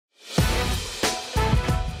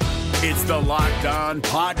It's the Locked On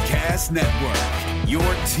Podcast Network, your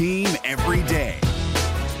team every day.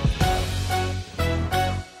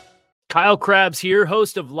 Kyle Krabs here,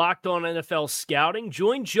 host of Locked On NFL Scouting.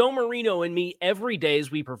 Join Joe Marino and me every day as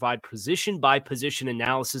we provide position-by-position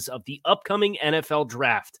analysis of the upcoming NFL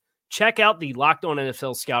Draft. Check out the Locked On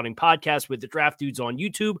NFL Scouting podcast with the Draft Dudes on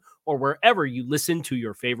YouTube or wherever you listen to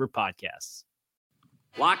your favorite podcasts.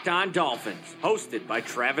 Locked On Dolphins, hosted by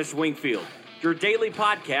Travis Wingfield, your daily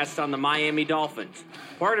podcast on the Miami Dolphins,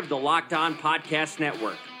 part of the Locked On Podcast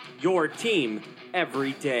Network, your team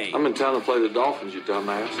every day. I'm in town to play the Dolphins, you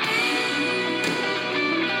dumbass.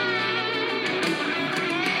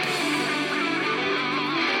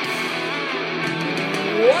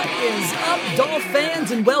 What is up, Dolph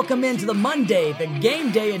fans, and welcome into the Monday, the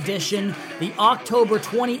game day edition, the October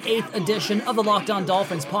 28th edition of the Locked On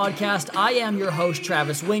Dolphins podcast. I am your host,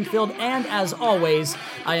 Travis Wingfield, and as always,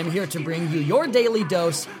 I am here to bring you your daily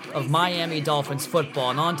dose of Miami Dolphins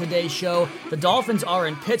football. And on today's show, the Dolphins are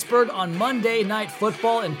in Pittsburgh on Monday Night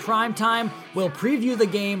Football in primetime. We'll preview the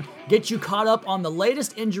game, get you caught up on the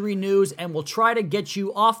latest injury news, and we'll try to get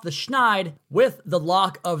you off the schneid with the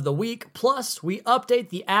lock of the week. Plus, we update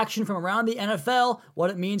the action from around the NFL, what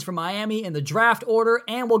it means for Miami in the draft order,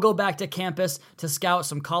 and we'll go back to campus to scout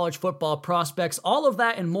some college football prospects. All of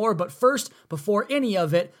that and more, but first, before any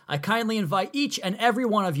of it, I kindly invite each and every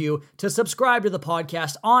one of you to subscribe to the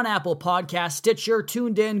podcast on Apple Podcasts, Stitcher,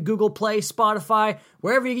 Tuned In, Google Play, Spotify,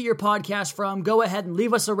 wherever you get your podcast from. Go ahead and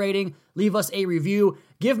leave us a rating, leave us a review.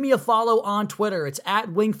 Give me a follow on Twitter. It's at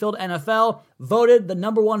Wingfield NFL. Voted the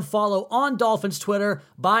number one follow on Dolphins Twitter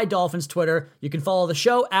by Dolphins Twitter. You can follow the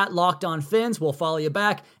show at Locked On Fins. We'll follow you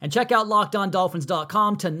back. And check out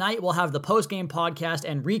LockedOnDolphins.com. Tonight we'll have the post-game podcast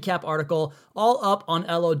and recap article all up on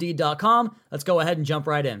LOD.com. Let's go ahead and jump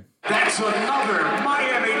right in. That's another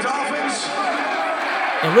Miami Dolphins.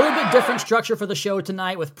 A little bit different structure for the show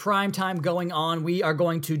tonight with primetime going on. We are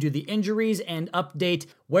going to do the injuries and update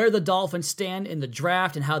where the Dolphins stand in the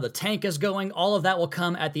draft and how the tank is going. All of that will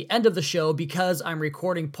come at the end of the show because I'm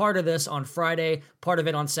recording part of this on Friday, part of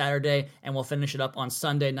it on Saturday, and we'll finish it up on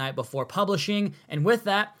Sunday night before publishing. And with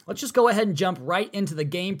that, let's just go ahead and jump right into the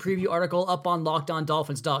game preview article up on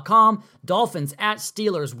LockedOnDolphins.com. Dolphins at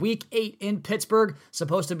Steelers, Week 8 in Pittsburgh.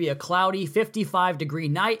 Supposed to be a cloudy 55-degree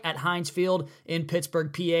night at Heinz Field in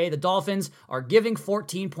Pittsburgh, PA. The Dolphins are giving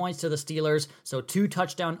 14 points to the Steelers, so 2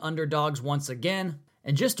 touchdown underdogs once again.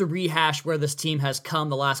 And just to rehash where this team has come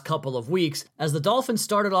the last couple of weeks, as the Dolphins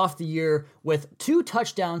started off the year with 2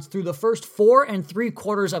 touchdowns through the first 4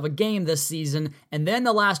 3/4 of a game this season, and then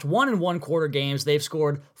the last 1 1/4 games, they've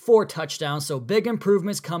scored 4 touchdowns, so big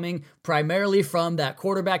improvements coming primarily from that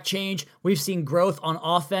quarterback change. We've seen growth on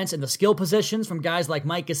offense in the skill positions from guys like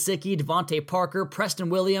Mike Gesicki, Devontae Parker, Preston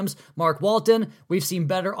Williams, Mark Walton. We've seen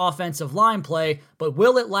better offensive line play, but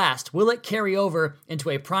will it last? Will it carry over into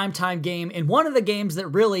a primetime game in one of the games that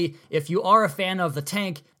really, if you are a fan of the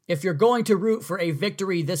tank, if you're going to root for a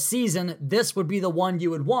victory this season, this would be the one you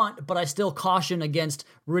would want, but I still caution against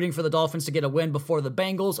rooting for the Dolphins to get a win before the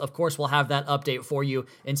Bengals. Of course, we'll have that update for you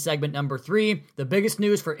in segment number 3. The biggest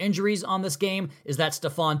news for injuries on this game is that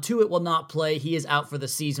Stephon Tuitt will not play. He is out for the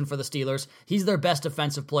season for the Steelers. He's their best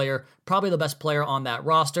defensive player, probably the best player on that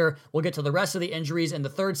roster. We'll get to the rest of the injuries in the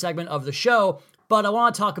third segment of the show, but I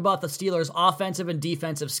want to talk about the Steelers' offensive and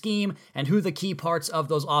defensive scheme and who the key parts of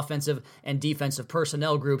those offensive and defensive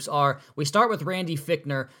personnel groups are. We start with Randy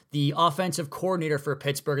Fichtner, the offensive coordinator for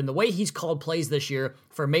Pittsburgh, and the way he's called plays this year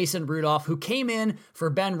for Mason Rudolph, who came in for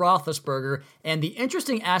Ben Roethlisberger. And the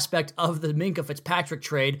interesting aspect of the Minkah Fitzpatrick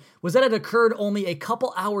trade was that it occurred only a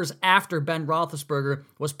couple hours after Ben Roethlisberger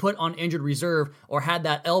was put on injured reserve or had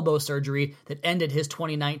that elbow surgery that ended his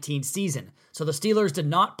 2019 season. So the Steelers did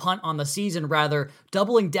not punt on the season, rather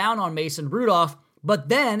doubling down on Mason Rudolph. But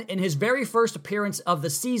then, in his very first appearance of the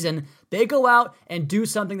season, they go out and do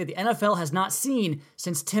something that the NFL has not seen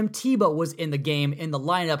since Tim Tebow was in the game, in the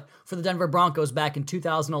lineup for the Denver Broncos back in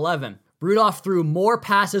 2011. Rudolph threw more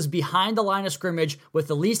passes behind the line of scrimmage with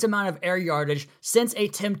the least amount of air yardage since a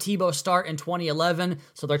Tim Tebow start in 2011.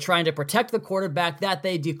 So they're trying to protect the quarterback that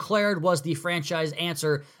they declared was the franchise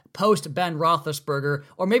answer post Ben Roethlisberger,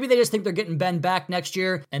 or maybe they just think they're getting Ben back next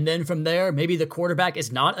year, and then from there, maybe the quarterback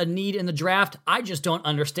is not a need in the draft. I just don't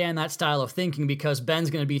understand that style of thinking because Ben's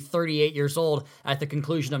going to be 38 years old at the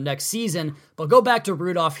conclusion of next season. But go back to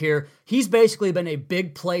Rudolph here. He's basically been a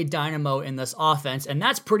big play dynamo in this offense, and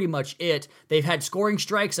that's pretty much it. They've had scoring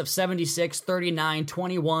strikes of 76, 39,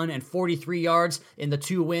 21, and 43 yards in the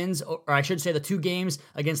two wins, or I should say the two games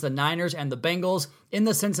against the Niners and the Bengals. In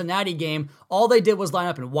the Cincinnati game, all they did was line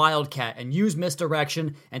up in Wildcat and use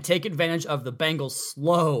misdirection and take advantage of the Bengals'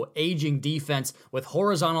 slow, aging defense with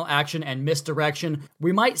horizontal action and misdirection.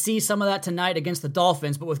 We might see some of that tonight against the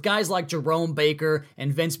Dolphins, but with guys like Jerome Baker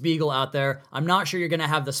and Vince Beagle out there, I'm not sure you're going to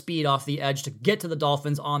have the speed off the edge to get to the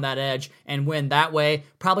Dolphins on that edge and win that way.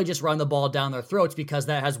 Probably just run the ball down their throats because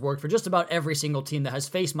that has worked for just about every single team that has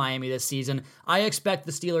faced Miami this season. I expect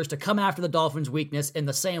the Steelers to come after the Dolphins' weakness in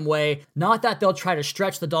the same way. Not that they'll try to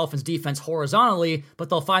stretch the Dolphins' defense horizontally, but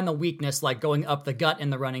they'll find the weakness like going up the gut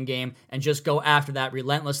in the running game and just go after that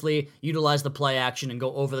relentlessly, utilize the play action, and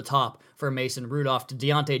go over the top for Mason Rudolph to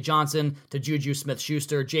Deontay Johnson to Juju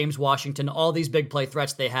Smith-Schuster, James Washington, all these big play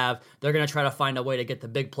threats they have. They're going to try to find a way to get the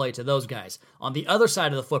big play to those guys. On the other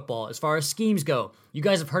side of the football, as far as schemes go, you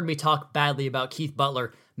guys have heard me talk badly about Keith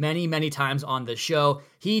Butler many times on this show.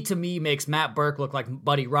 He, to me, makes Matt Burke look like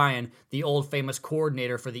Buddy Ryan, the old famous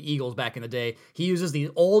coordinator for the Eagles back in the day. He uses the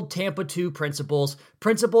old Tampa 2 principles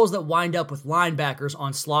that wind up with linebackers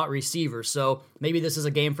on slot receivers. So maybe this is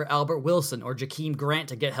a game for Albert Wilson or Jakeem Grant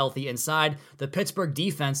to get healthy inside. The Pittsburgh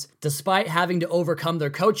defense, despite having to overcome their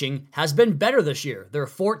coaching, has been better this year. They're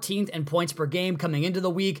 14th in points per game coming into the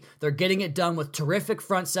week. They're getting it done with terrific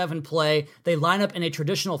front seven play. They line up in a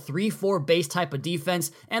traditional 3-4 base type of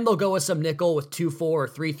defense, and they'll go with some nickel with 2-4 or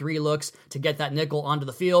 3-3 looks to get that nickel onto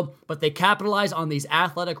the field. But they capitalize on these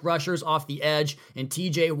athletic rushers off the edge in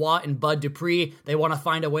TJ Watt and Bud Dupree. They want to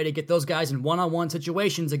find a way to get those guys in one-on-one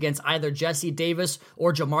situations against either Jesse Davis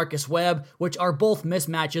or Jamarcus Webb, which are both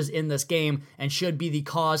mismatches in this game and should be the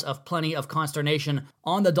cause of plenty of consternation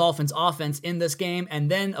on the Dolphins offense in this game.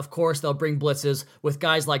 And then, of course, they'll bring blitzes with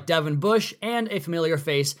guys like Devin Bush and a familiar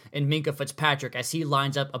face in Minkah Fitzpatrick as he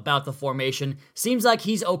lines up about the formation. Seems like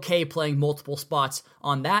he's okay playing multiple spots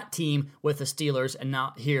on that team with the Steelers and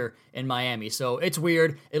not here in Miami. So it's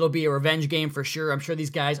weird. It'll be a revenge game for sure. I'm sure these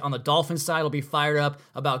guys on the Dolphins side will be fired up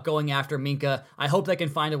about going after Minkah. I hope they can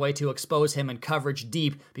find a way to expose him in coverage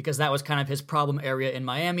deep because that was kind of his problem area in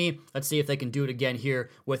Miami. Let's see if they can do it again here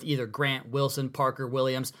with either Grant, Wilson, Parker,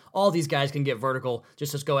 Williams. All these guys can get vertical.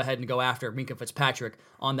 Just go ahead and go after Minkah Fitzpatrick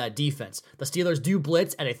on that defense. The Steelers do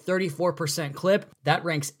blitz at a 34% clip. That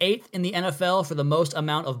ranks 8th in the NFL for the most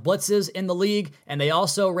amount of blitzes in the league, and they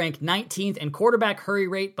also rank 19th in quarterback hurry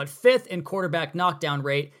rate, but 5th in quarterback knockdown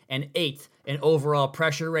rate, and 8th in overall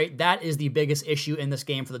pressure rate. That is the biggest issue in this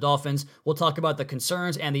game for the Dolphins. We'll talk about the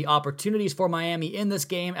concerns and the opportunities for Miami in this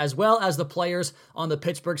game, as well as the players on the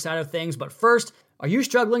Pittsburgh side of things. But first, are you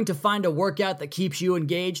struggling to find a workout that keeps you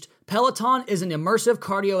engaged? Peloton is an immersive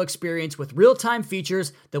cardio experience with real-time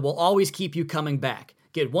features that will always keep you coming back.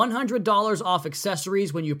 Get $100 off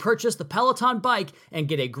accessories when you purchase the Peloton bike and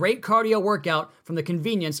get a great cardio workout from the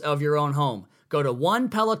convenience of your own home. Go to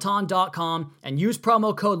onepeloton.com and use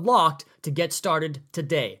promo code LOCKED to get started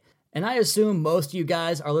today. And I assume most of you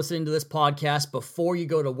guys are listening to this podcast before you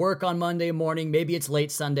go to work on Monday morning. Maybe it's late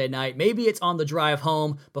Sunday night. Maybe it's on the drive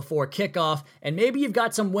home before kickoff. And maybe you've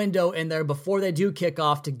got some window in there before they do kick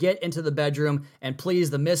off to get into the bedroom and please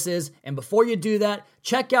the missus. And before you do that,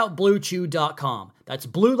 check out BlueChew.com. That's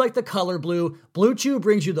blue like the color blue. Blue Chew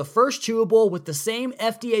brings you the first chewable with the same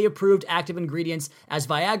FDA-approved active ingredients as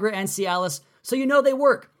Viagra and Cialis, so you know they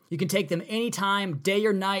work. You can take them anytime, day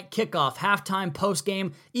or night, kickoff, halftime,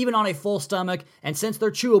 postgame, even on a full stomach. And since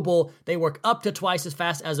they're chewable, they work up to twice as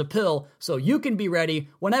fast as a pill, so you can be ready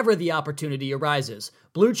whenever the opportunity arises.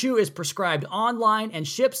 Blue Chew is prescribed online and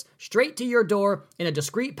ships straight to your door in a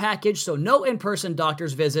discreet package, so no in-person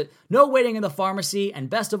doctor's visit, no waiting in the pharmacy, and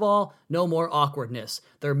best of all, no more awkwardness.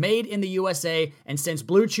 They're made in the USA, and since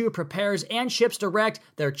Blue Chew prepares and ships direct,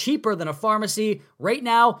 they're cheaper than a pharmacy. Right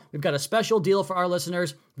now, we've got a special deal for our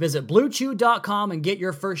listeners. Visit BlueChew.com and get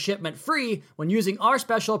your first shipment free when using our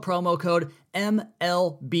special promo code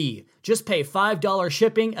MLB. Just pay $5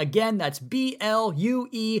 shipping. Again, that's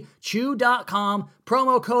BLUE Chew.com.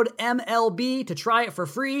 Promo code MLB to try it for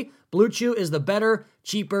free. Blue Chew is the better,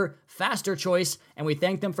 cheaper, faster choice, and we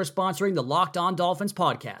thank them for sponsoring the Locked On Dolphins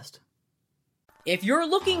podcast. If you're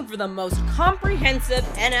looking for the most comprehensive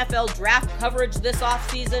NFL draft coverage this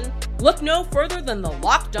offseason, look no further than the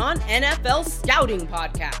Locked On NFL Scouting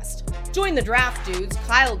Podcast. Join the draft dudes,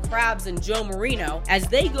 Kyle Krabs and Joe Marino, as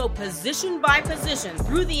they go position by position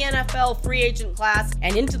through the NFL free agent class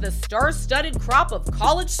and into the star-studded crop of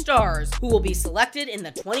college stars who will be selected in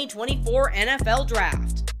the 2024 NFL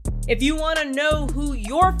Draft. If you want to know who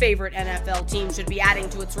your favorite NFL team should be adding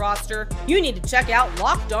to its roster, you need to check out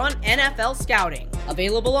Locked On NFL Scouting,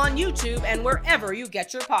 available on YouTube and wherever you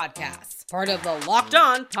get your podcasts. Part of the Locked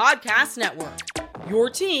On Podcast Network, your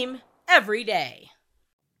team every day.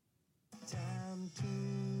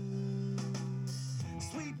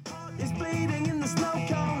 Is bleeding in the snow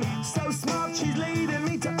cone. So smart, she's leading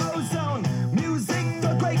me to ozone. Music,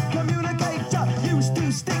 the great communicator. Used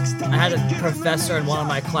to sticks to I had a professor in one of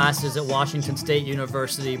my classes at Washington State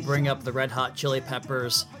University bring up the Red Hot Chili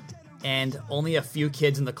Peppers, and only a few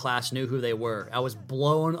kids in the class knew who they were. I was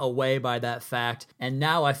blown away by that fact, and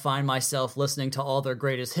now I find myself listening to all their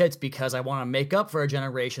greatest hits because I want to make up for a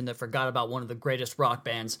generation that forgot about one of the greatest rock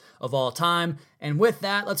bands of all time. And with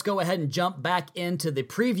that, let's go ahead and jump back into the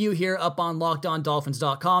preview here up on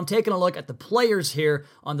LockedOnDolphins.com, taking a look at the players here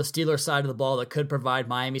on the Steelers side of the ball that could provide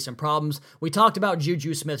Miami some problems. We talked about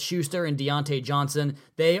Juju Smith-Schuster and Deontay Johnson.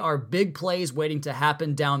 They are big plays waiting to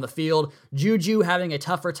happen down the field. Juju having a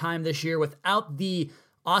tougher time this year without the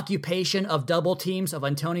occupation of double teams of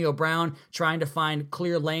Antonio Brown trying to find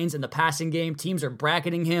clear lanes in the passing game. Teams are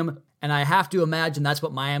bracketing him. And I have to imagine that's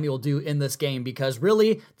what Miami will do in this game because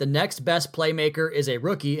really the next best playmaker is a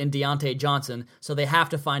rookie in Deontay Johnson, so they have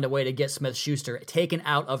to find a way to get Smith-Schuster taken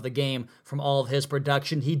out of the game from all of his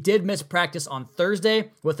production. He did miss practice on Thursday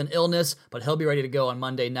with an illness, but he'll be ready to go on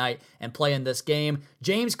Monday night and play in this game.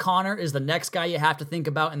 James Conner is the next guy you have to think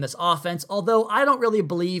about in this offense, although I don't really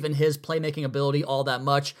believe in his playmaking ability all that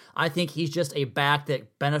much. I think he's just a back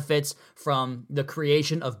that benefits from the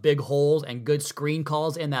creation of big holes and good screen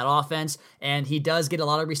calls in that offense, and he does get a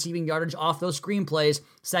lot of receiving yardage off those screen plays,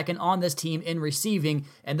 second on this team in receiving,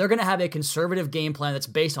 and they're going to have a conservative game plan that's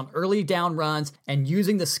based on early down runs and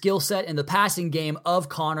using the skill set in the passing game of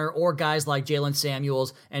Conner or guys like Jalen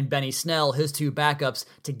Samuels and Benny Snell, his two backups,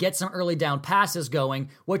 to get some early down passes going,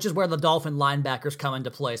 which is where the Dolphin linebackers come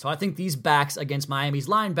into play. So I think these backs against Miami's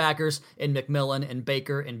linebackers in McMillan and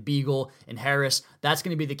Baker and Beagle and Harris, that's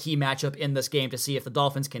going to be the key matchup in this game to see if the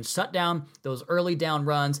Dolphins can shut down those early down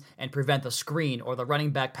runs and prevent the screen or the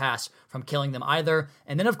running back pass from killing them either.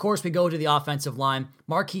 And then, of course, we go to the offensive line.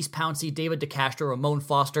 Marquise Pouncey, David DeCastro, Ramon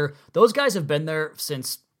Foster. Those guys have been there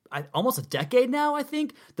since almost a decade now, I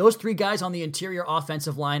think. Those three guys on the interior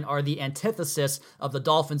offensive line are the antithesis of the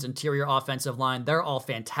Dolphins' interior offensive line. They're all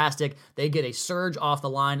fantastic. They get a surge off the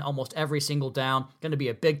line almost every single down. Going to be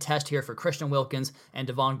a big test here for Christian Wilkins and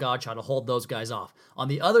Devon Godchaux to hold those guys off. On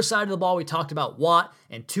the other side of the ball, we talked about Watt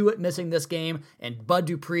and Tuitt missing this game, and Bud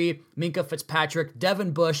Dupree, Minkah Fitzpatrick,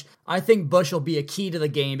 Devin Bush. I think Bush will be a key to the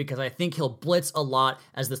game because I think he'll blitz a lot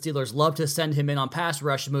as the Steelers love to send him in on pass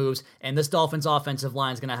rush moves, and this Dolphins offensive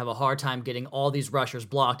line is going to have a hard time getting all these rushers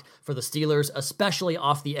blocked for the Steelers, especially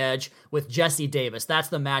off the edge with Jesse Davis. That's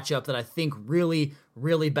the matchup that I think really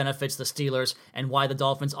benefits the Steelers and why the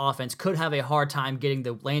Dolphins offense could have a hard time getting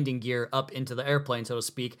the landing gear up into the airplane, so to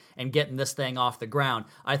speak, and getting this thing off the ground.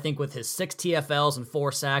 I think with his 6 TFLs and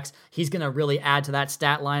 4 sacks, he's going to really add to that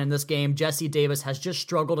stat line in this game. Jesse Davis has just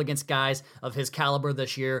struggled against guys of his caliber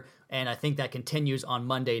this year, and I think that continues on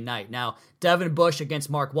Monday night. Now, Devin Bush against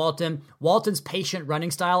Mark Walton. Walton's patient running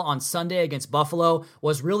style on Sunday against Buffalo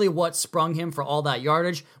was really what sprung him for all that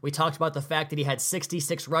yardage. We talked about the fact that he had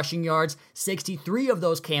 66 rushing yards. 63 of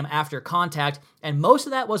those came after contact, and most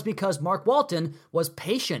of that was because Mark Walton was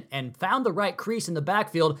patient and found the right crease in the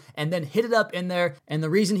backfield and then hit it up in there. And the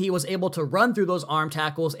reason he was able to run through those arm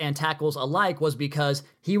tackles and tackles alike was because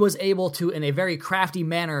he was able to, in a very crafty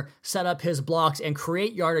manner, set up his blocks and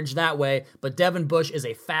create yardage that way. But Devin Bush is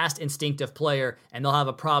a fast, instinctive player, and they'll have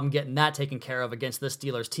a problem getting that taken care of against this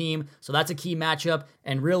Steelers team. So that's a key matchup.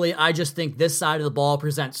 And really, I just think this side of the ball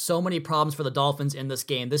presents so many problems for the Dolphins in this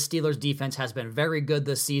game. This Steelers defense has been very good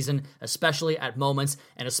this season, especially at moments,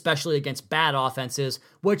 and especially against bad offenses,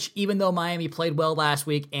 which even though Miami played well last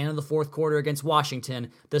week and in the fourth quarter against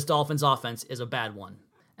Washington, this Dolphins offense is a bad one.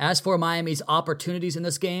 As for Miami's opportunities in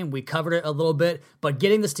this game, we covered it a little bit, but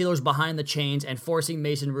getting the Steelers behind the chains and forcing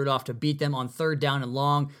Mason Rudolph to beat them on third down and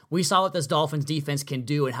long, we saw what this Dolphins defense can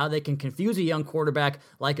do and how they can confuse a young quarterback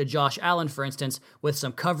like a Josh Allen, for instance, with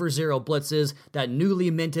some cover zero blitzes, that newly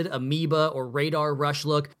minted amoeba or radar rush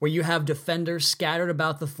look, where you have defenders scattered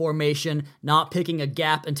about the formation, not picking a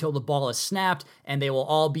gap until the ball is snapped, and they will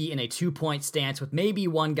all be in a 2-point stance with maybe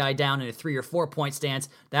one guy down in a 3 or 4 point stance.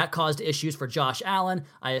 That caused issues for Josh Allen.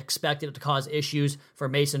 I expect it to cause issues for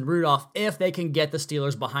Mason Rudolph if they can get the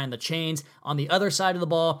Steelers behind the chains. On the other side of the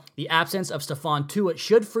ball, the absence of Stephon Tuitt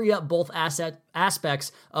should free up both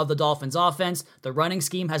aspects of the Dolphins offense. The running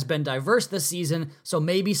scheme has been diverse this season, so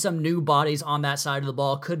maybe some new bodies on that side of the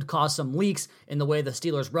ball could cause some leaks in the way the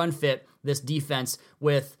Steelers run fit this defense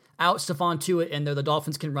with without Stephon Tuitt in there, the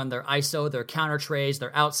Dolphins can run their ISO, their counter trays,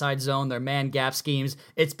 their outside zone, their man gap schemes.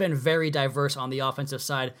 It's been very diverse on the offensive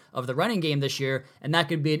side of the running game this year, and that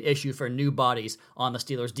could be an issue for new bodies on the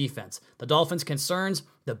Steelers defense. The Dolphins' concerns,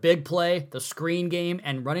 the big play, the screen game,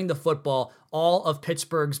 and running the football, all of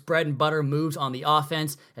Pittsburgh's bread and butter moves on the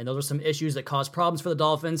offense, and those are some issues that cause problems for the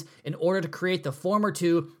Dolphins. In order to create the former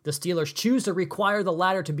two, the Steelers choose to require the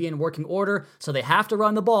latter to be in working order, so they have to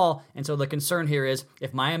run the ball, and so the concern here is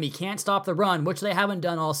if Miami can't stop the run, which they haven't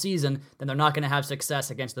done all season, then they're not going to have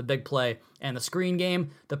success against the big play and the screen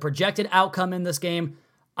game. The projected outcome in this game,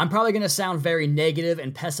 I'm probably going to sound very negative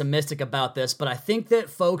and pessimistic about this, but I think that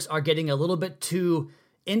folks are getting a little bit too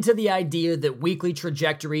into the idea that weekly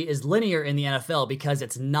trajectory is linear in the NFL, because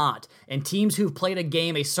it's not. And teams who've played a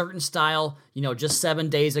game a certain style, just 7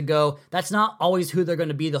 days ago, that's not always who they're going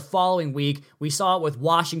to be the following week. We saw it with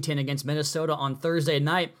Washington against Minnesota on Thursday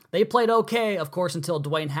night. They played okay, of course, until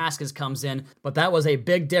Dwayne Haskins comes in, but that was a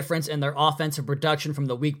big difference in their offensive production from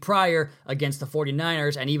the week prior against the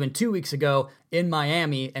 49ers, and even 2 weeks ago in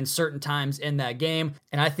Miami and certain times in that game.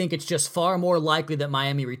 And I think it's just far more likely that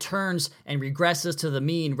Miami returns and regresses to the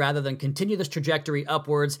mean rather than continue this trajectory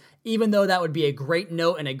upwards, even though that would be a great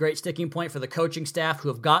note and a great sticking point for the coaching staff who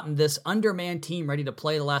have gotten this undermanned team ready to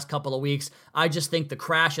play the last couple of weeks. I just think the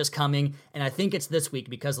crash is coming, and I think it's this week,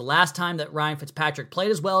 because the last time that Ryan Fitzpatrick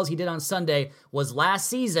played as well as he did on Sunday was last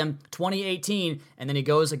season, 2018, and then he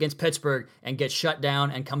goes against Pittsburgh and gets shut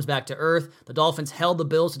down and comes back to earth. The Dolphins held the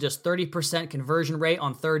Bills to just 30% conversion rate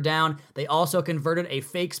on third down. They also converted a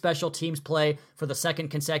fake special teams play for the second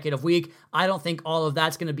consecutive week. I don't think all of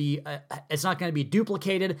that's going to be, it's not going to be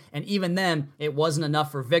duplicated, and even then, it wasn't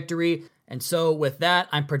enough for victory. And so with that,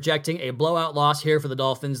 I'm projecting a blowout loss here for the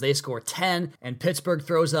Dolphins. They score 10, and Pittsburgh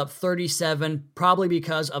throws up 37, probably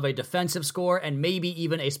because of a defensive score and maybe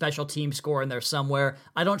even a special team score in there somewhere.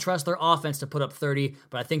 I don't trust their offense to put up 30,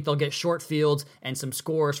 but I think they'll get short fields and some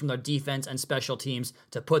scores from their defense and special teams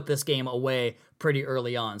to put this game away pretty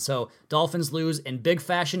early on. So Dolphins lose in big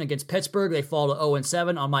fashion against Pittsburgh. They fall to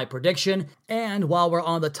 0-7 on my prediction. And while we're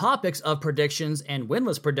on the topics of predictions and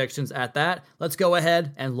winless predictions at that, let's go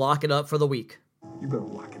ahead and lock it up for the week. You better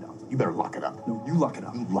lock it up. You better lock it up. No, you lock it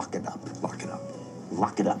up. You lock it up. Lock it up.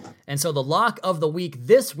 Lock it up. And so the lock of the week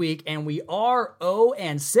this week, and we are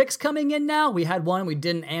 0-6 coming in now. We had one, we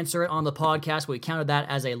didn't answer it on the podcast. We counted that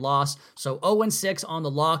as a loss. So 0-6 on the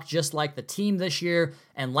lock, just like the team this year.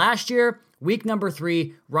 And last year, week number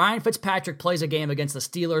 3, Ryan Fitzpatrick plays a game against the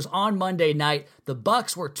Steelers on Monday night. The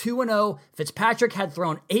Bucs were 2-0. Fitzpatrick had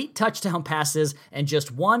thrown 8 touchdown passes and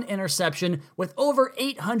just 1 interception with over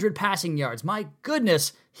 800 passing yards. My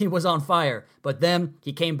goodness, he was on fire. But then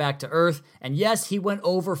he came back to earth, and yes, he went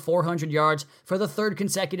over 400 yards for the third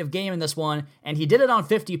consecutive game in this one, and he did it on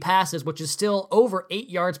 50 passes, which is still over 8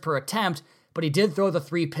 yards per attempt. But he did throw the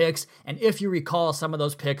 3 picks, and if you recall, some of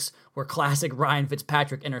those picks were classic Ryan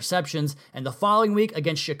Fitzpatrick interceptions, and the following week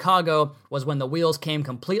against Chicago was when the wheels came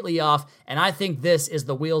completely off, and I think this is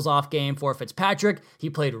the wheels off game for Fitzpatrick. He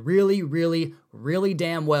played really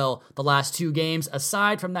damn well the last 2 games,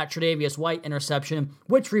 aside from that Tre'Davious White interception,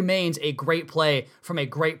 which remains a great play from a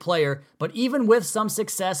great player, but even with some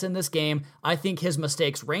success in this game, I think his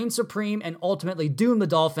mistakes reign supreme and ultimately doom the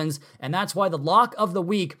Dolphins, and that's why the lock of the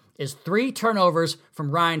week is 3 turnovers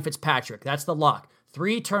from Ryan Fitzpatrick. That's the lock.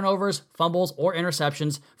 3 turnovers, fumbles, or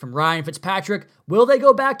interceptions from Ryan Fitzpatrick. Will they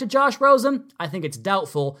go back to Josh Rosen? I think it's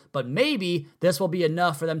doubtful, but maybe this will be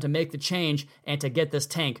enough for them to make the change and to get this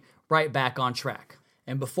tank right back on track.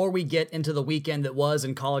 And before we get into the weekend that was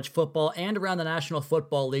in college football and around the National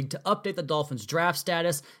Football League, to update the Dolphins' draft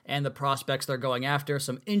status and the prospects they're going after,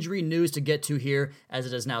 some injury news to get to here, as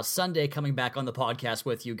it is now Sunday coming back on the podcast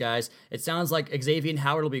with you guys. It sounds like Xavier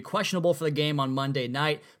Howard will be questionable for the game on Monday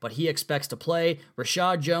night, but he expects to play.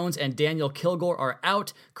 Rashad Jones and Daniel Kilgore are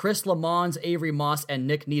out. Chris Lamons, Avery Moss, and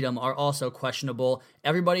Nick Needham are also questionable.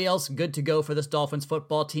 Everybody else good to go for this Dolphins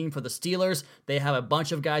football team. For the Steelers, they have a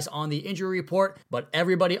bunch of guys on the injury report, but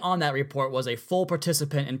everybody on that report was a full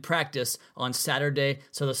participant in practice on Saturday,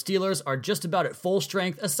 so the Steelers are just about at full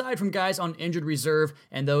strength, aside from guys on injured reserve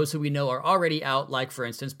and those who we know are already out, like, for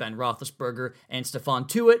instance, Ben Roethlisberger and Stephon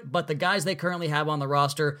Tuitt, but the guys they currently have on the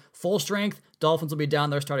roster, full strength. Dolphins will be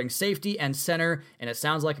down there starting safety and center, and it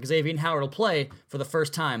sounds like Xavier Howard will play for the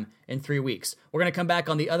first time in 3 weeks. We're going to come back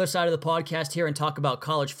on the other side of the podcast here and talk about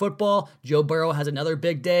college football. Joe Burrow has another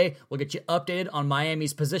big day. We'll get you updated on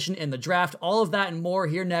Miami's position in the draft. All of that and more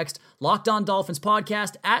here next. Locked On Dolphins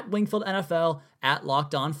podcast at Wingfield NFL at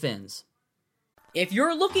Locked On Fins. If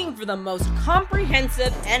you're looking for the most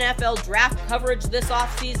comprehensive NFL draft coverage this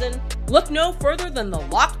offseason, look no further than the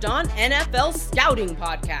Locked On NFL Scouting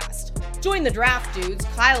Podcast. Join the draft dudes,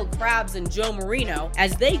 Kyle Krabs and Joe Marino,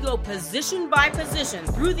 as they go position by position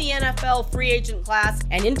through the NFL free agent class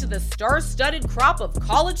and into the star-studded crop of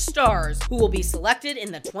college stars who will be selected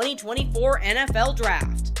in the 2024 NFL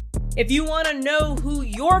Draft. If you want to know who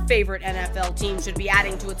your favorite NFL team should be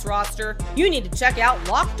adding to its roster, you need to check out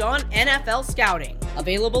Locked On NFL Scouting,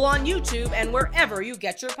 available on YouTube and wherever you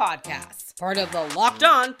get your podcasts. Part of the Locked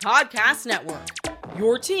On Podcast Network,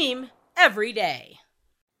 your team every day.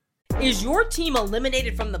 Is your team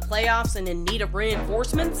eliminated from the playoffs and in need of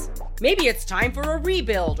reinforcements? Maybe it's time for a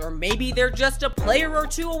rebuild, or maybe they're just a player or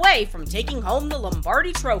two away from taking home the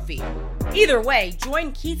Lombardi Trophy. Either way,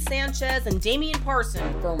 join Keith Sanchez and Damian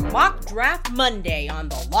Parson for Mock Draft Monday on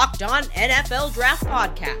the Locked On NFL Draft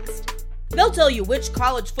Podcast. They'll tell you which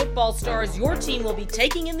college football stars your team will be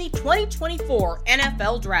taking in the 2024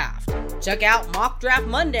 NFL Draft. Check out Mock Draft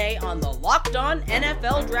Monday on the Locked On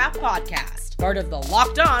NFL Draft Podcast, part of the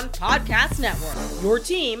Locked On Podcast Network, your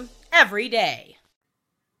team every day.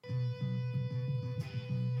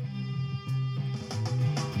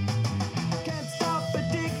 Can't stop,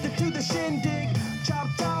 addicted to the shindig.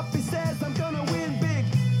 Chopped off, he says I'm gonna win big.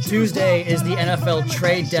 Tuesday is the NFL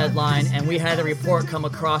trade deadline, and we had a report come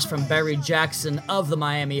across from Barry Jackson of the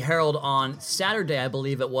Miami Herald on Saturday, I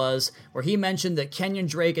believe it was, where he mentioned that Kenyon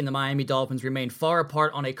Drake and the Miami Dolphins remain far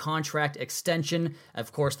apart on a contract extension.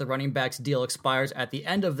 Of course, the running back's deal expires at the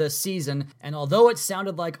end of this season, and although it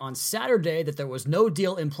sounded like on Saturday that there was no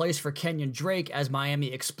deal in place for Kenyon Drake as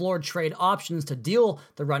Miami explored trade options to deal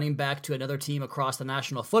the running back to another team across the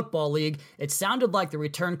National Football League, it sounded like the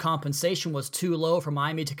return compensation was too low for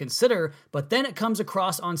Miami to consider, but then it comes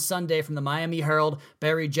across on Sunday from the Miami Herald,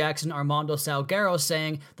 Barry Jackson, Armando Salguero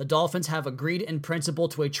saying the Dolphins have agreed in principle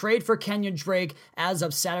to a trade for Kenyon Drake as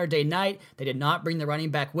of Saturday night. They did not bring the running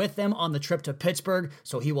back with them on the trip to Pittsburgh,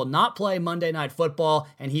 so he will not play Monday Night Football,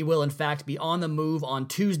 and he will in fact be on the move on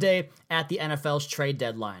Tuesday at the NFL's trade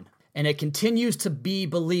deadline. And it continues to be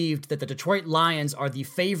believed that the Detroit Lions are the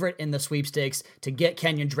favorite in the sweepstakes to get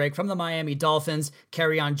Kenyon Drake from the Miami Dolphins.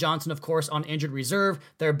 Kerryon Johnson, of course, on injured reserve.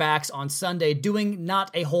 Their backs on Sunday doing not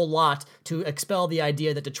a whole lot to expel the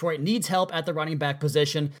idea that Detroit needs help at the running back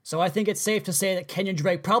position. So I think it's safe to say that Kenyon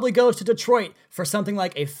Drake probably goes to Detroit for something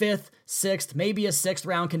like a 5th, 6th, maybe a 6th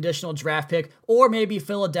round conditional draft pick, or maybe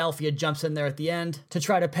Philadelphia jumps in there at the end to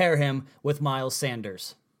try to pair him with Miles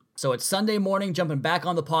Sanders. So it's Sunday morning, jumping back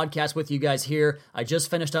on the podcast with you guys here. I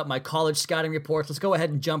just finished up my college scouting reports. Let's go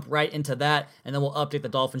ahead and jump right into that, and then we'll update the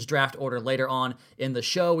Dolphins draft order later on in the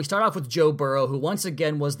show. We start off with Joe Burrow, who once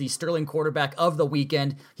again was the sterling quarterback of the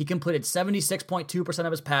weekend. He completed 76.2%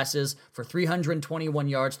 of his passes for 321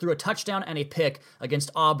 yards, threw a touchdown and a pick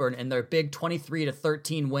against Auburn in their big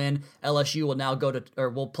 23-13 win. LSU will now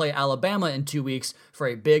will play Alabama in 2 weeks for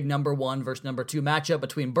a big number 1 versus number 2 matchup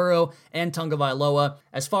between Burrow and Tagovailoa.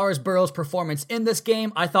 As far as Burrow's performance in this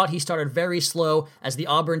game, I thought he started very slow as the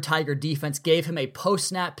Auburn Tiger defense gave him a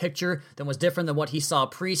post-snap picture that was different than what he saw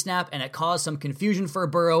pre-snap, and it caused some confusion for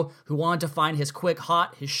Burrow, who wanted to find his quick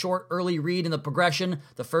hot, his short early read in the progression,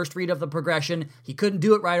 the first read of the progression. He couldn't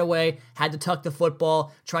do it right away, had to tuck the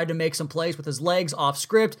football, tried to make some plays with his legs off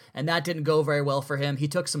script, and that didn't go very well for him. He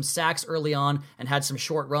took some sacks early on and had some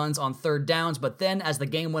short runs on third downs, but then as the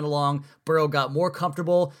game went along, Burrow got more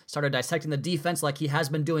comfortable, started dissecting the defense like he has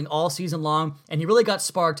been doing all season long, and he really got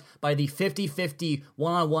sparked by the 50-50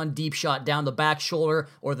 one-on-one deep shot down the back shoulder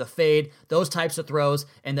or the fade, those types of throws,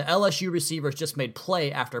 and the LSU receivers just made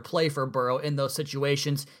play after play for Burrow in those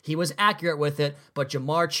situations. He was accurate with it, but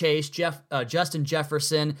Jamar Chase, Justin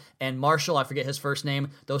Jefferson, and Marshall, I forget his first name,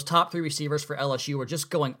 those top 3 receivers for LSU were just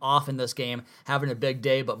going off in this game, having a big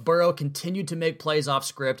day, but Burrow continued to make plays off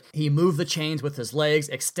script. He moved the chains with his legs,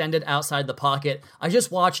 extended outside the pocket. I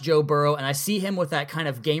just watched Joe Burrow, and I see him with that kind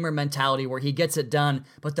of gamer mentality where he gets it done,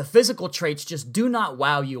 but the physical traits just do not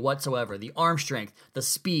wow you whatsoever. The arm strength, the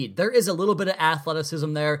speed, there is a little bit of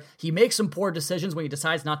athleticism there. He makes some poor decisions when he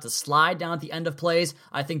decides not to slide down at the end of plays.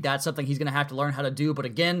 I think that's something he's going to have to learn how to do, but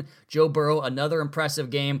again, Joe Burrow, another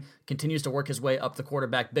impressive game, continues to work his way up the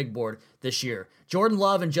quarterback big board this year. Jordan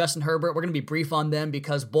Love and Justin Herbert, we're going to be brief on them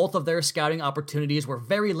because both of their scouting opportunities were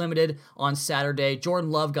very limited on Saturday.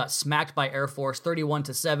 Jordan Love got smacked by Air Force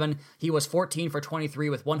 31-7. He was 14 for 23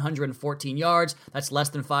 with 114 yards. That's less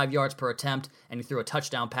than 5 yards per attempt, and he threw a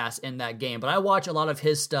touchdown pass in that game. But I watch a lot of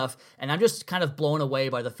his stuff, and I'm just kind of blown away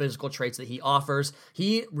by the physical traits that he offers.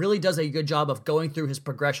 He really does a good job of going through his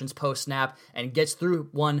progressions post-snap and gets through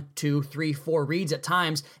 1, 2, 3, 4 reads at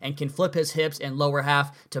times and can flip his hips and lower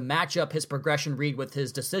half to match up up his progression read with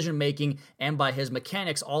his decision making and by his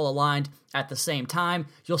mechanics all aligned at the same time.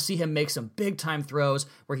 You'll see him make some big time throws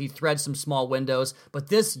where he threads some small windows, but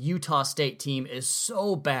this Utah State team is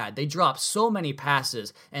so bad. They drop so many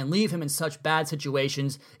passes and leave him in such bad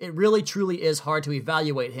situations. It really truly is hard to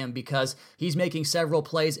evaluate him because he's making several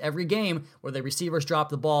plays every game where the receivers drop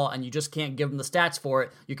the ball and you just can't give them the stats for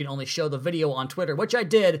it. You can only show the video on Twitter, which I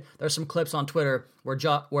did. There's some clips on Twitter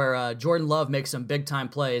where Jordan Love makes some big time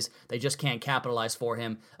plays. They just can't capitalize for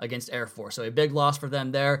him against Air Force. So a big loss for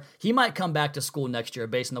them there. He might come back to school next year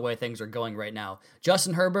based on the way things are going right now.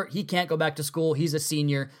 Justin Herbert, he can't go back to school. He's a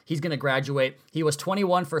senior. He's going to graduate. He was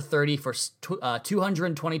 21 for 30 for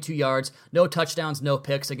 222 yards, no touchdowns, no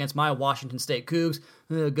picks against my Washington State Cougs.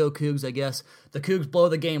 Go Cougs, I guess. The Cougs blow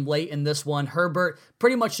the game late in this one. Herbert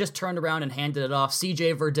pretty much just turned around and handed it off.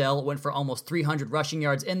 CJ Verdell went for almost 300 rushing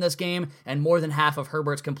yards in this game, and more than half of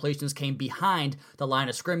Herbert's completions came behind the line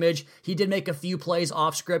of scrimmage. He did make a few plays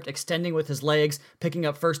off script, extending with his legs, picking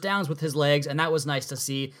up first downs with his legs, and that was nice to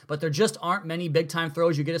see. But there just aren't many big-time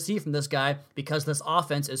throws you get to see from this guy because this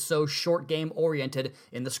offense is so short game oriented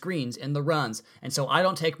in the screens, in the runs. And so I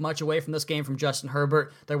don't take much away from this game from Justin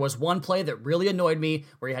Herbert. There was one play that really annoyed me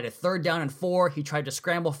where he had a 3rd down and 4. He tried to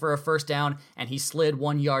scramble for a first down, and he slid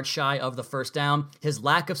 1 yard shy of the first down. His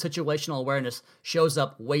lack of situational awareness shows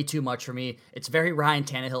up way too much for me. It's very Ryan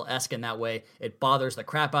Tannehill-esque in that way. It bothers the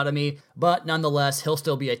crap out of me, but nonetheless, he'll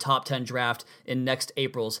still be a top 10 draft in next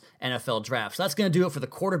April's NFL draft. So that's going to do it for the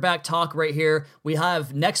quarterback talk right here. We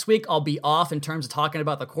have next week, I'll be off in terms of talking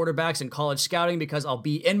about the quarterbacks in college scouting because I'll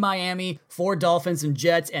be in Miami for Dolphins and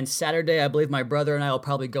Jets, and Saturday, I believe my brother and I will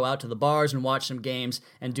probably go out to the bars and watch some games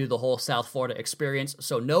and do the whole South Florida experience.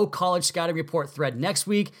 So no college scouting report thread next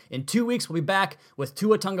week. In 2 weeks, we'll be back with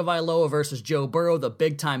Tua Tagovailoa versus Joe Burrow, the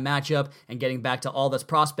big-time matchup, and getting back to all this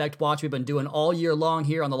prospect watch we've been doing all year long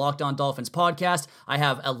here on the Locked On Dolphins podcast. I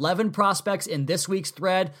have 11 prospects in this week's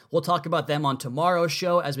thread. We'll talk about them on tomorrow's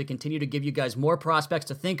show as we continue to give you guys more prospects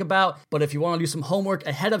to think about. But if you want to do some homework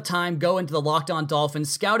ahead of time, go into the Locked On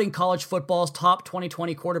Dolphins Scouting College Football's Top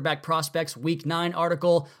 2020 Quarterback Prospects Week 9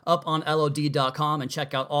 article up on LOD.com and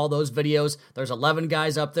check out all those videos. There's 11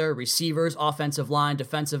 guys up there, receivers, offensive line,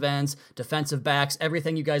 defensive ends, defensive backs,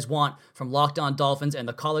 everything you guys want from Locked On Dolphins, and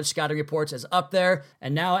the college scouting reports is up there.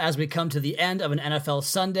 And now as we come to the end of an NFL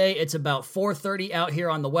Sunday, it's about 4:30 out here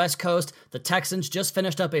on the West Coast. The Texans just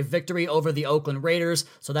finished up a victory over the Oakland Raiders,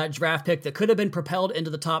 so that draft pick that could have been propelled into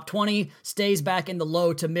the top 20 stays back in the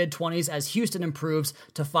low to mid-20s as Houston improves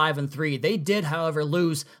to 5-3. They did, however,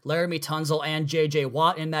 lose Laramie Tunsil and J.J.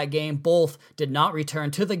 Watt in that game. Both did not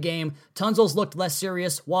return to the game. Tunsil's looked less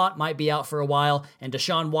serious. Watt might be out for a while, and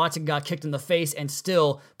Deshaun Watson got kicked in the face and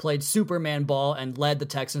still played Superman ball and led the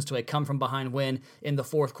Texans to a come-from-behind win in the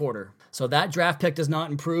fourth quarter. So that draft pick does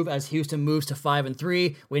not improve as Houston moves to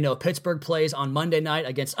 5-3. We know Pittsburgh plays on Monday night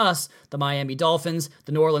against us, the Miami Dolphins.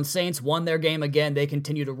 The New Orleans Saints won their game again. They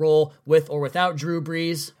continue to roll with or without Drew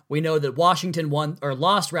Brees. We know that Washington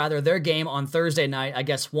lost their game on Thursday night, I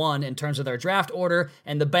guess won in terms of their draft order,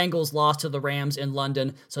 and the Bengals lost to the Rams in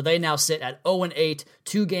London, so they now sit at 0-8,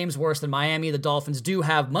 2 games worse than Miami. The Dolphins do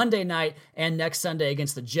have Monday night and next Sunday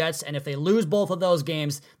against the Jets, and if they lose both of those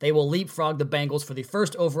games, they will leapfrog the Bengals for the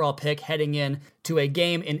first overall pick heading in to a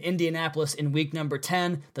game in Indianapolis in week number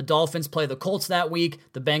 10. The Dolphins play the Colts that week.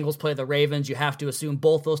 The Bengals play the Ravens. You have to assume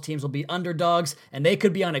both those teams will be underdogs, and they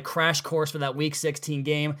could be on a crash course for that week 16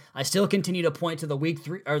 game. I still continue to point to the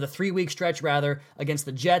 3-week stretch against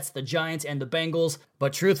the Jets, the Giants, and the Bengals.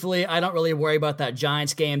 But truthfully, I don't really worry about that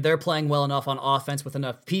Giants game. They're playing well enough on offense with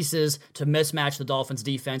enough pieces to mismatch the Dolphins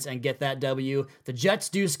defense and get that W. The Jets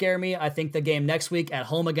do scare me. I think the game next week at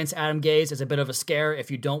home against Adam Gase is a bit of a scare if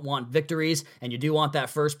you don't want victories and you do want that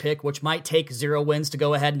first pick, which might take 0 wins to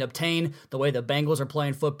go ahead and obtain. The way the Bengals are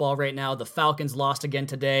playing football right now, the Falcons lost again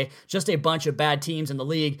today. Just a bunch of bad teams in the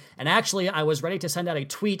league. And actually, I was ready to send out a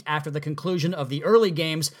tweet after the conclusion of the early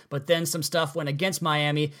games, but then some stuff went against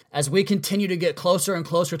Miami. As we continue to get closer and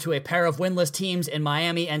closer to a pair of winless teams in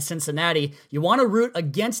Miami and Cincinnati, you want to root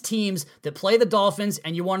against teams that play the Dolphins,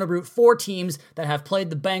 and you want to root for teams that have played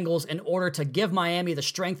the Bengals in order to give Miami the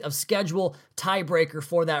strength of schedule tiebreaker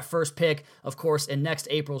for that first pick, of course, in next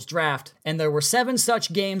April's draft. And there were 7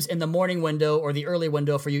 such games in the morning window, or the early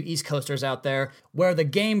window for you East Coasters out there, where the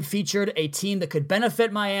game featured a team that could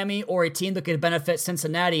benefit Miami or a team that could benefit Cincinnati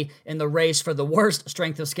Cincinnati in the race for the worst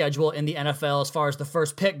strength of schedule in the NFL as far as the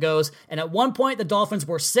first pick goes. And at one point, the Dolphins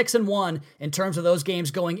were 6-1 in terms of those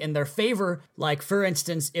games going in their favor. Like, for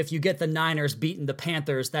instance, if you get the Niners beating the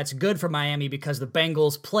Panthers, that's good for Miami because the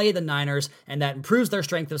Bengals play the Niners, and that improves their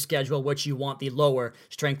strength of schedule, which you want the lower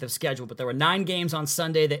strength of schedule. But there were 9 games on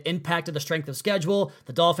Sunday that impacted the strength of schedule.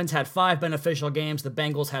 The Dolphins had 5 beneficial games. The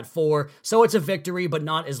Bengals had 4. So it's a victory, but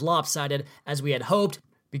not as lopsided as we had hoped.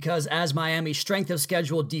 Because as Miami's strength of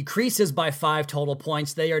schedule decreases by 5 total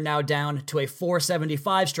points, they are now down to a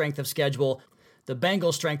 475 strength of schedule. The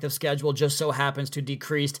Bengals' strength of schedule just so happens to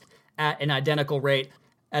decrease at an identical rate,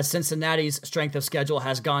 as Cincinnati's strength of schedule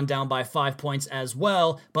has gone down by 5 points as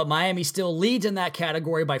well, but Miami still leads in that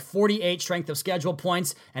category by 48 strength of schedule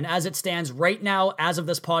points, and as it stands right now, as of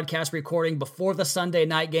this podcast recording before the Sunday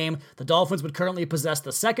night game, the Dolphins would currently possess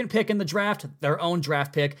the 2nd pick in the draft, their own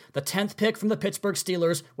draft pick, the 10th pick from the Pittsburgh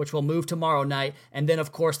Steelers, which will move tomorrow night, and then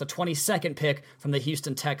of course the 22nd pick from the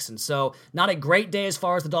Houston Texans. So not a great day as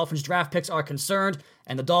far as the Dolphins draft picks are concerned,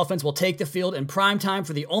 and the Dolphins will take the field in prime time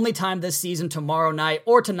for the only time this season tomorrow night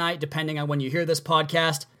or tonight, depending on when you hear this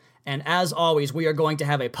podcast. And as always, we are going to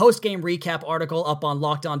have a post-game recap article up on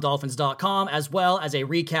LockedOnDolphins.com, as well as a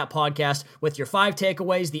recap podcast with your 5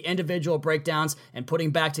 takeaways, the individual breakdowns, and putting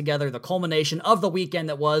back together the culmination of the weekend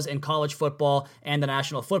that was in college football and the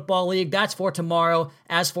National Football League. That's for tomorrow.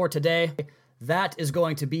 As for today, that is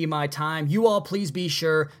going to be my time. You all please be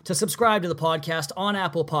sure to subscribe to the podcast on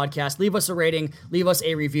Apple Podcasts. Leave us a rating, leave us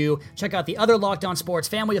a review. Check out the other Locked On Sports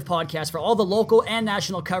family of podcasts for all the local and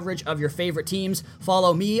national coverage of your favorite teams.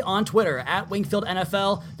 Follow me on Twitter at Wingfield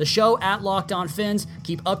NFL, the show at Locked On Fins.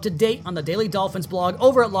 Keep up to date on the Daily Dolphins blog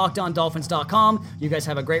over at LockedOnDolphins.com. You guys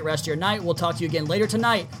have a great rest of your night. We'll talk to you again later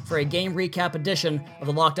tonight for a game recap edition of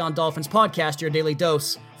the Locked On Dolphins podcast, your daily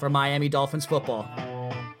dose for Miami Dolphins football.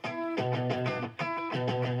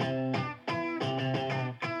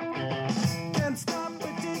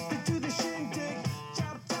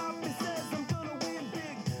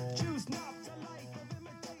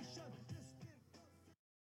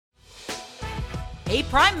 Hey,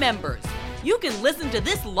 Prime members, you can listen to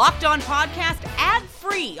this Locked On podcast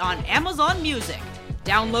ad-free on Amazon Music.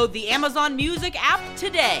 Download the Amazon Music app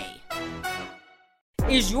today.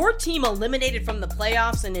 Is your team eliminated from the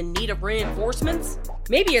playoffs and in need of reinforcements?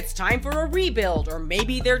 Maybe it's time for a rebuild, or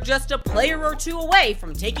maybe they're just a player or 2 away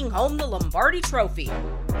from taking home the Lombardi Trophy.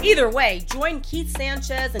 Either way, join Keith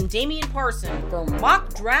Sanchez and Damian Parson for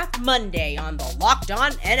Mock Draft Monday on the Locked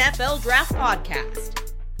On NFL Draft Podcast.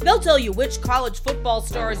 They'll tell you which college football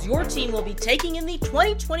stars your team will be taking in the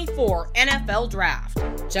 2024 NFL Draft.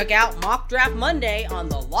 Check out Mock Draft Monday on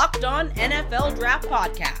the Locked On NFL Draft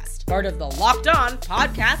Podcast, part of the Locked On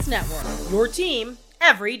Podcast Network. Your team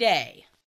every day.